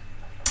Martin.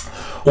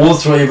 All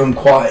 3 of them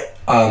quite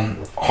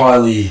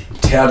highly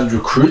touted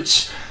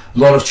recruits. A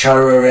lot of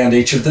chatter around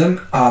each of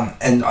them,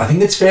 and I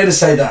think it's fair to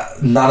say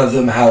that none of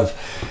them have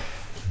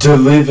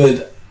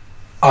delivered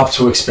up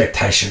to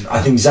expectation.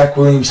 I think Zach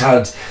Williams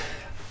had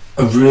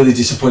a really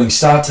disappointing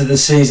start to the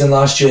season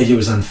last year. He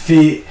was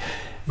unfit.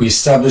 We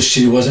established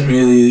he wasn't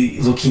really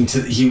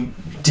he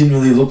didn't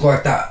really look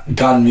like that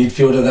gun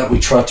midfielder that we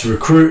tried to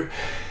recruit.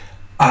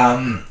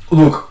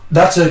 Look,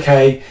 that's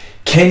okay.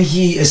 Can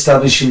he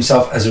establish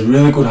himself as a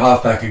really good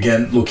halfback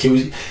again? Look,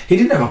 he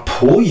didn't have a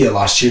poor year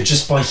last year.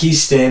 Just by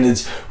his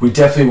standards, we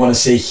definitely want to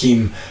see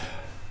him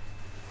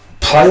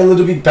play a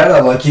little bit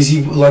better. Like, is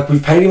he, like,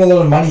 we've paid him a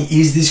lot of money.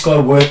 Is this guy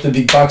worth the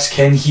big bucks?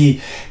 Can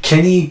he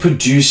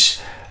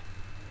produce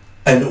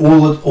an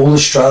all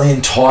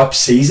Australian type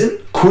season?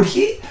 Could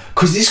he?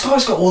 Because this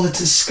guy's got all the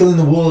skill in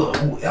the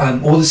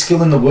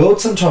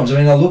world. Sometimes, I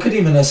mean, I look at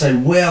him and I say,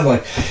 wow,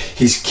 like,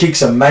 his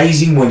kick's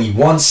amazing when he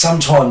wants.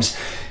 Sometimes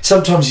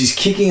he's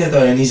kicking it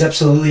though, and he's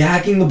absolutely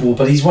hacking the ball.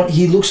 But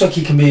he looks like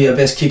he can be a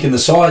best kick in the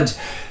side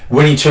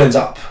when he turns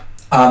up.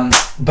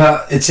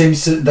 But that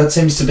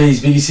seems to be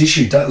his biggest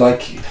issue.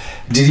 Like,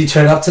 did he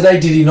turn up today?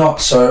 Did he not?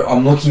 So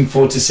I'm looking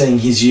forward to seeing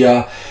his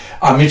year.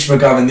 Mitch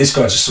McGovern, this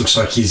guy just looks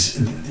like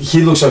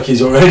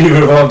he's already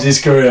revived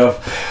his career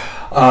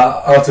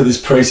after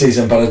this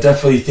preseason. But I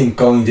definitely think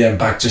going down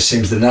back just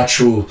seems the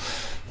natural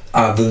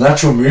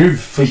move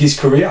for his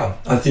career.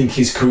 I think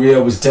his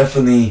career was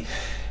definitely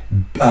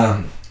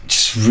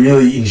just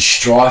really in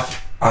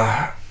strife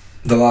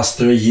the last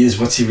 3 years.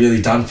 What's he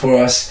really done for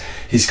us?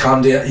 He's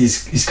come down.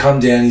 He's gone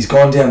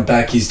down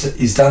back.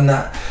 He's done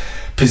that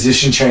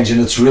position change, and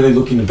it's really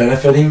looking to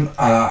benefit him.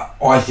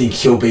 I think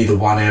he'll be the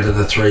one out of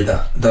the 3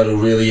 that'll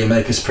really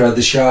make us proud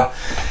this year.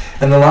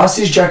 And the last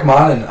is Jack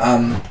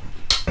Martin.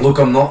 look,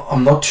 I'm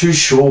not too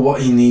sure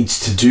what he needs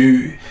to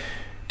do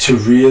to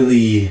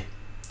really,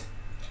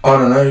 I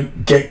don't know,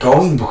 get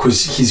going,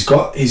 because he's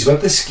got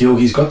the skill,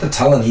 he's got the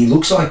talent. He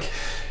looks like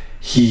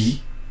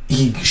he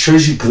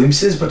shows you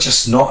glimpses, but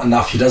just not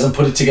enough. He doesn't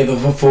put it together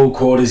for full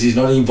quarters. He's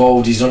not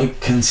involved. He's not a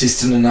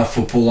consistent enough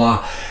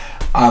footballer.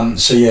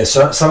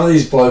 So some of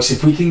these blokes,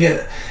 if we can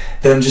get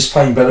them just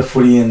playing better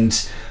footy,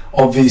 and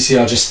obviously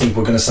I just think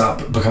we're going to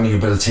start becoming a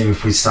better team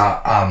if we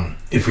start,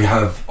 if we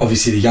have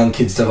obviously the young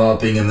kids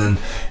developing, and then,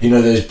 you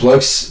know, those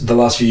blokes the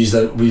last few years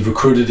that we've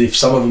recruited, if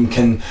some of them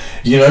can,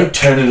 you know,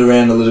 turn it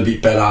around a little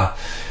bit better.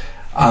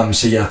 I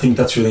think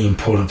that's really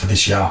important for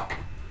this year.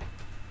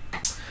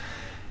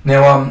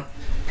 Now,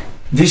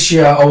 this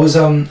year I was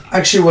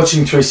actually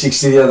watching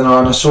 360 the other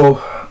night, and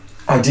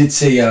I did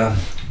see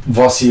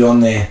Vossi on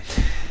there.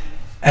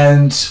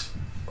 And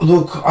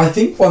look, I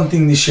think one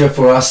thing this year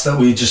for us that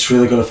we just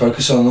really got to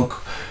focus on,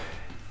 look,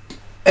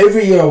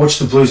 every year I watch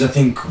the Blues, I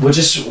think we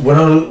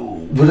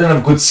don't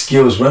have good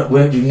skills.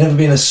 We've never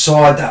been a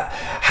side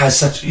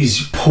that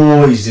is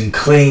poised and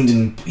cleaned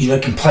and, you know,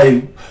 can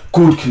play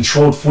good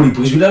controlled footy,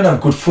 because we don't have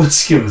good foot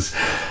skills.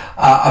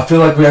 I feel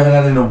like we haven't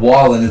had it in a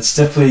while, and it's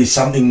definitely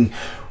something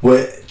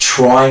we're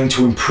trying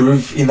to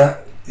improve in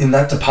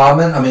that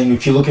department. I mean,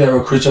 if you look at our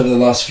recruits over the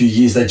last few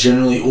years, they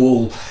generally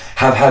all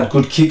have had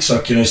good kicks,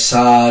 like, you know,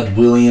 Sard,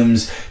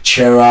 Williams,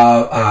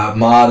 Chera,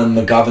 Martin,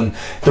 McGovern.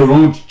 They're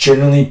all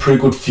generally pretty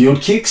good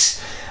field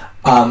kicks.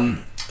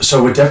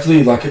 So we're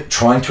definitely like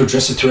trying to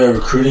address it through our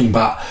recruiting.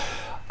 But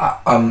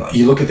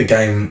you look at the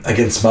game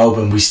against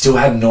Melbourne, we still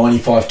had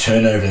 95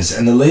 turnovers,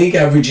 and the league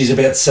average is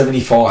about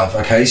 75.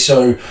 Okay,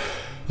 so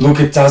look,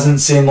 it doesn't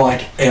seem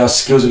like our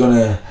skills are going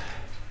to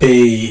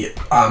be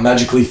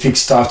magically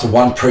fixed after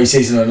one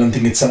preseason. I don't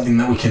think it's something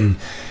that we can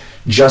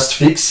just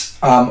fix.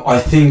 I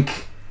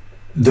think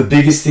the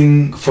biggest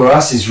thing for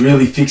us is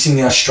really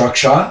fixing our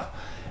structure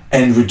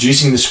and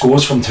reducing the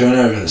scores from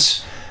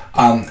turnovers.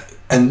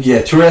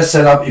 Through our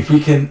setup, if we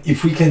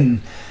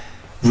can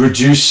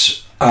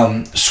reduce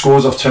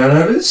scores of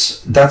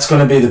turnovers, that's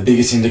going to be the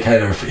biggest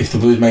indicator if the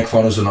Blues make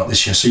finals or not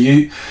this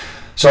year.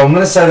 So I'm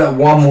going to say that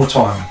one more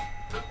time.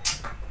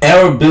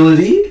 Our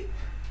ability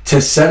to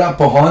set up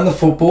behind the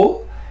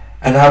football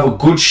and have a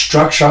good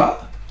structure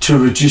to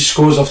reduce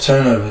scores of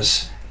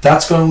turnovers,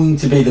 that's going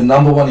to be the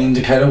number one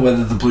indicator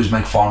whether the Blues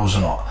make finals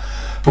or not.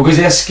 Because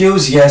our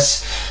skills,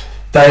 yes,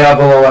 they are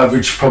below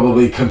average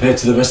probably compared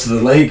to the rest of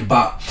the league,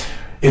 but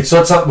it's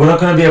not something, we're not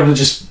going to be able to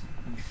just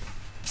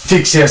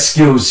fix our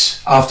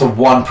skills after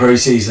one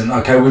preseason.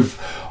 Okay, we've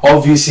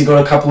obviously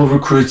got a couple of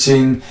recruits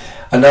in.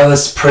 Another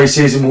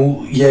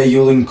preseason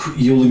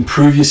you'll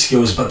improve your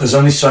skills, but there's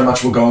only so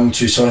much we're going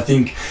to. So I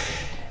think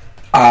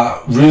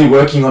really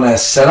working on our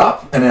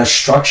setup and our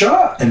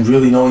structure and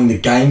really knowing the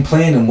game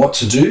plan and what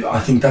to do,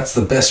 I think that's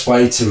the best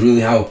way to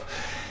really help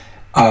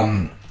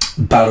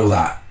battle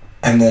that.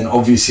 And then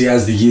obviously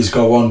as the years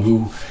go on,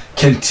 we'll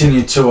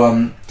continue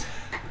to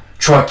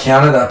try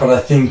counter that. But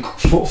I think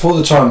for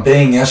the time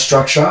being, our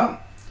structure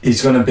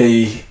is going to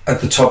be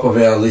at the top of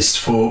our list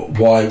for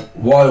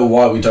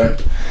why we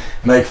don't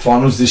make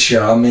finals this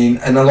year. I mean,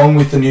 and along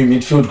with the new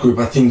midfield group,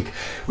 I think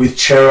with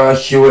Chera,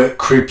 Hewitt,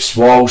 Cripps,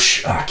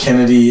 Walsh,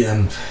 Kennedy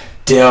and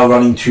Dow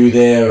running through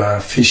there,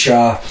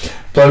 Fisher,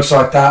 blokes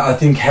like that, I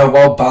think how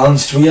well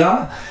balanced we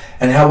are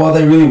and how well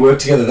they really work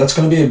together, that's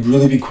going to be a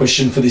really big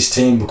question for this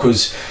team,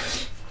 because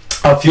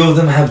a few of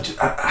them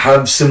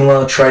have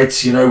similar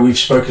traits. You know, we've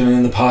spoken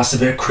in the past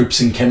about Cripps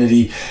and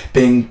Kennedy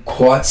being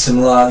quite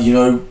similar, you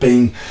know,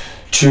 being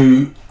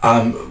too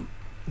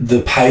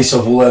the pace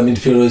of all our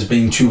midfielders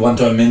being too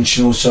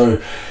one-dimensional.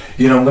 So,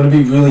 you know, I'm going to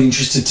be really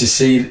interested to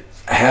see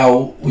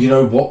how, you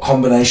know, what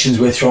combinations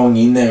we're throwing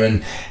in there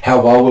and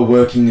how well we're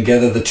working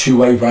together, the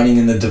two-way running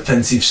and the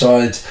defensive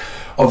side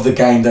of the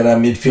game that our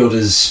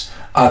midfielders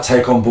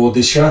take on board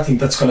this year. I think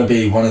that's going to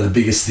be one of the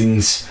biggest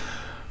things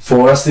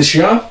for us this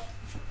year.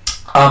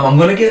 I'm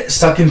going to get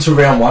stuck into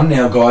round one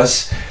now,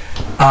 guys.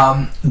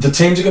 The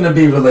teams are going to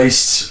be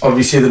released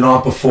obviously the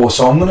night before,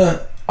 so I'm going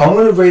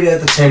to read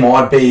out the team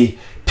I'd be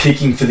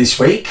picking for this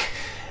week.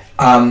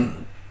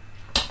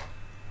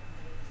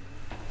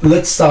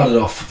 Let's start it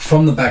off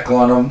from the back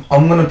line.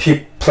 I'm going to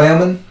pick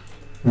Plowman,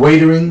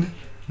 Wiedering,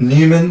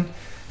 Newman,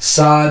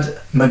 Sard,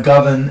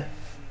 McGovern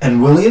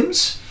and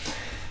Williams.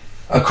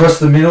 Across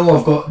the middle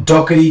I've got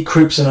Doherty,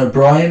 Cripps and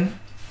O'Brien.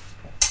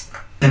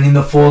 And in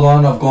the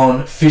forward I've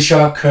gone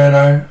Fisher,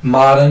 Curnow,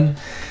 Martin.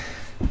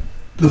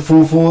 The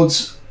full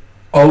forwards,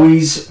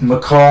 Owies,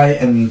 Mackay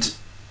and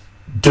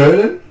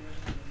Durden.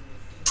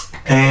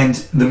 And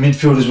the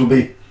midfielders will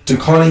be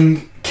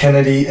DeConning,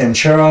 Kennedy and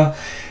Chera.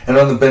 And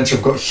on the bench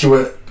I've got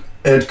Hewitt,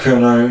 Ed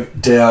Curnow,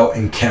 Dow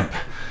and Kemp.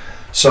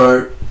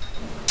 So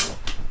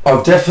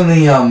I've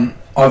definitely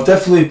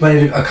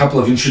made a couple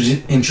of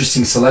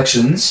interesting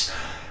selections.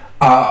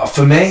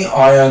 For me,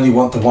 I only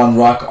want the one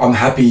ruck. I'm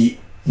happy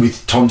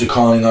with Tom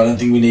DeConning. I don't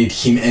think we need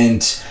him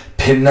and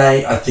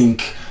Penney. I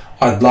think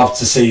I'd love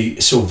to see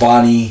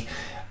Silvani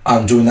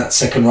doing that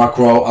second ruck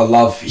role. I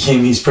love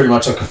him. He's pretty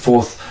much like a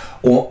fourth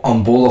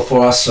on baller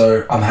for us,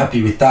 so I'm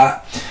happy with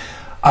that.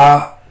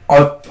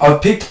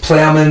 I've picked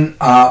Plowman.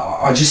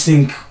 I just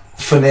think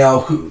for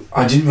now,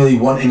 I didn't really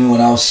want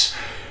anyone else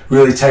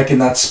really taking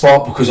that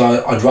spot because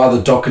I'd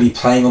rather Doherty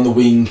playing on the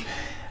wing.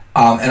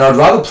 And I'd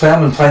rather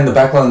Plowman playing the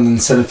backline than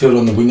Setterfield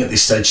on the wing at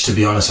this stage, to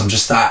be honest. I'm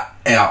just that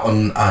out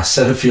on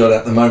Setterfield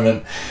at the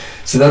moment.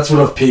 So that's what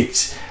I've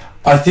picked.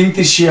 I think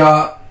this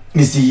year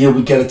is the year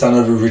we get it done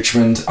over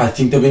Richmond. I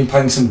think they've been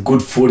playing some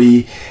good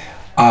footy.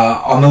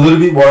 I'm a little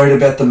bit worried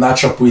about the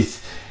matchup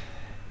with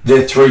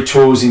their three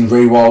tools in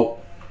Rewalt,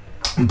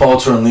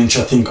 Bolter and Lynch.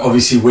 I think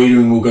obviously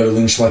Wiedering will go to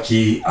Lynch like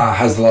he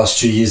has the last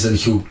 2 years, and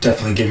he'll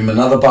definitely give him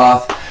another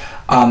bath.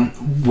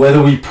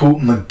 Whether we put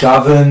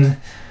McGovern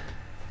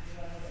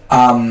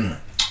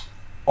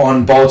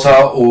on Bolter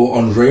or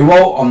on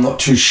Rewalt, I'm not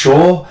too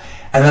sure.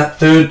 And that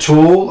third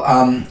tool,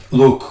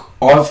 look,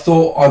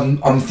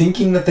 I'm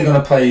thinking that they're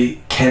going to play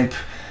Kemp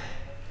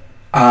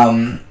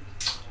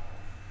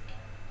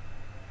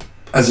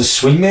as a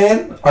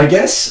swingman, I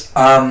guess.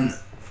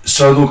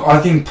 So look, I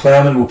think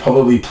Plowman will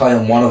probably play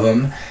on one of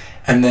them,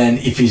 and then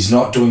if he's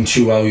not doing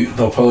too well,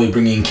 they'll probably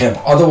bring in Kemp.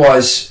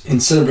 Otherwise,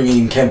 instead of bringing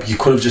in Kemp, you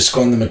could have just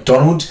gone the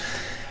McDonald.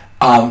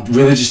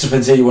 Really just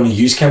depends how you want to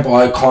use Kemp.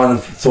 I kind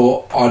of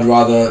thought I'd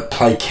rather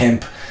play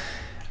Kemp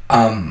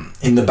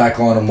in the back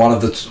line on one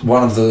of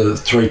the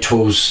three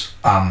tools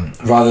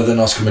rather than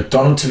Oscar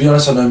McDonald, to be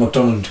honest. I know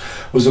McDonald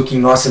was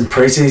looking nice in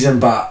pre-season,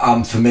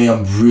 but for me,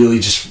 I'm really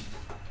just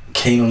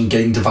keen on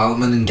getting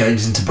development and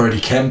games into Brody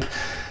Kemp,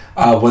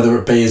 whether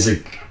it be as a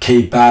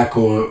key back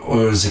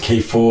or as a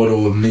key forward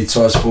or a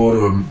mid-sized forward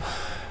or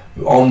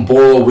on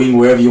ball or wing,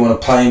 wherever you want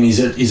to play him. He's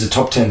a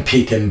top 10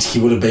 pick, and he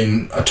would have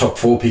been a top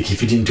 4 pick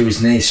if he didn't do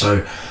his knee.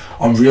 So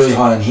I'm really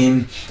high on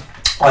him.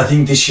 I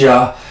think this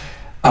year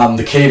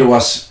the key to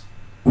us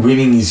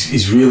winning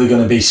is really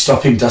going to be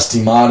stopping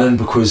Dusty Martin,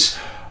 because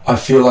I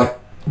feel like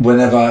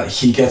whenever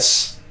he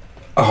gets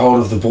a hold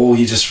of the ball,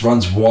 he just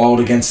runs wild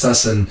against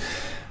us, and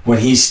when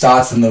he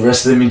starts, then the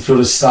rest of the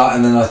midfielders start,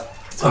 and then I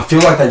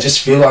feel like they just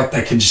feel like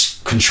they can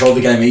just control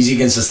the game easy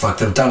against us, like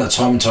they've done it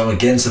time and time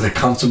again, so they're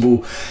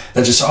comfortable.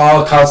 They're just,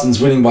 Carlton's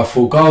winning by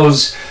 4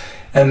 goals,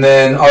 and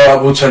then, alright,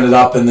 we'll turn it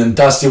up, and then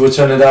Dusty will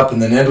turn it up, and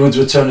then Edwards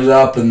will turn it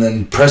up, and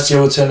then Prestia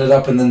will turn it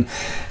up, and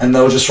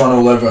they'll just run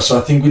all over us. So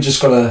I think we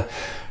just got to,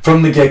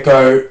 from the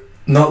get-go,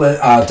 not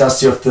let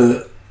Dusty off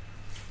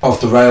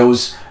the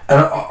rails. And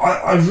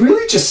I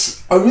really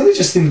just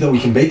think that we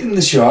can beat them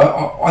this year.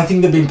 I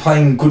think they've been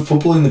playing good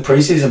football in the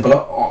preseason, but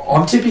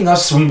I'm tipping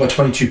us to win by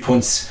 22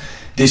 points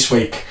this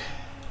week.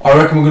 I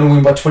reckon we're going to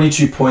win by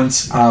 22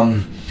 points.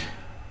 I'm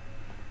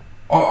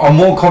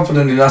more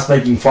confident in us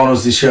making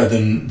finals this year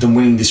than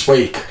winning this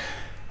week.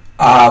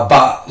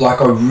 But I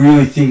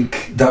really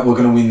think that we're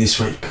going to win this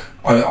week.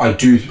 I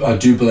do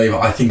believe it.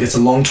 I think it's a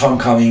long time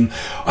coming.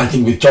 I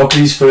think with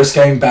Doherty's first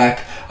game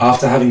back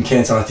after having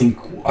cancer, I think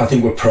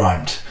we're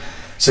primed.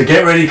 So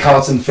get ready,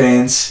 Carlton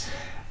fans.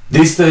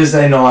 This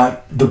Thursday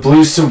night, the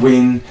Blues to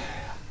win,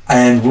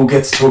 and we'll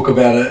get to talk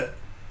about it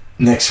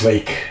next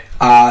week.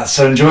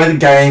 So enjoy the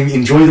game,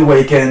 enjoy the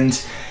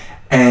weekend,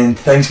 and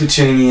thanks for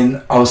tuning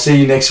in. I'll see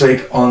you next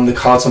week on the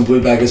Carlton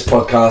Blue Baggers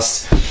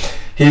podcast.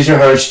 Here's your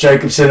host,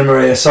 Jacob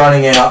Santamaria,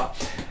 signing out.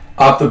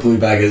 Up the Blue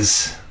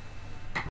Baggers.